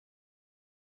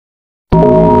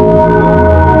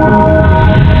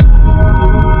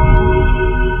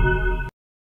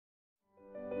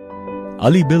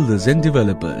Ali Builders and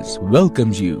Developers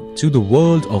welcomes you to the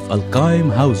world of Al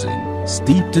Qaim Housing,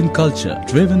 steeped in culture,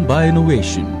 driven by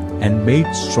innovation, and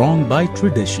made strong by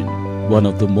tradition. One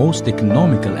of the most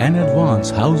economical and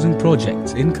advanced housing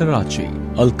projects in Karachi.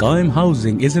 Al Qaim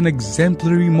Housing is an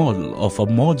exemplary model of a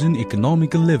modern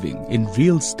economical living in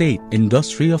real estate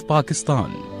industry of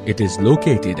Pakistan. It is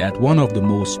located at one of the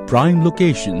most prime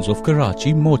locations of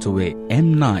Karachi motorway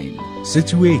M9,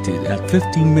 situated at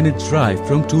 15-minute drive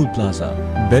from Tool Plaza,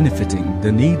 benefiting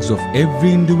the needs of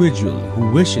every individual who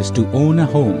wishes to own a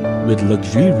home with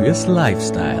luxurious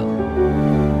lifestyle.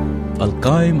 Al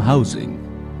Qaim Housing.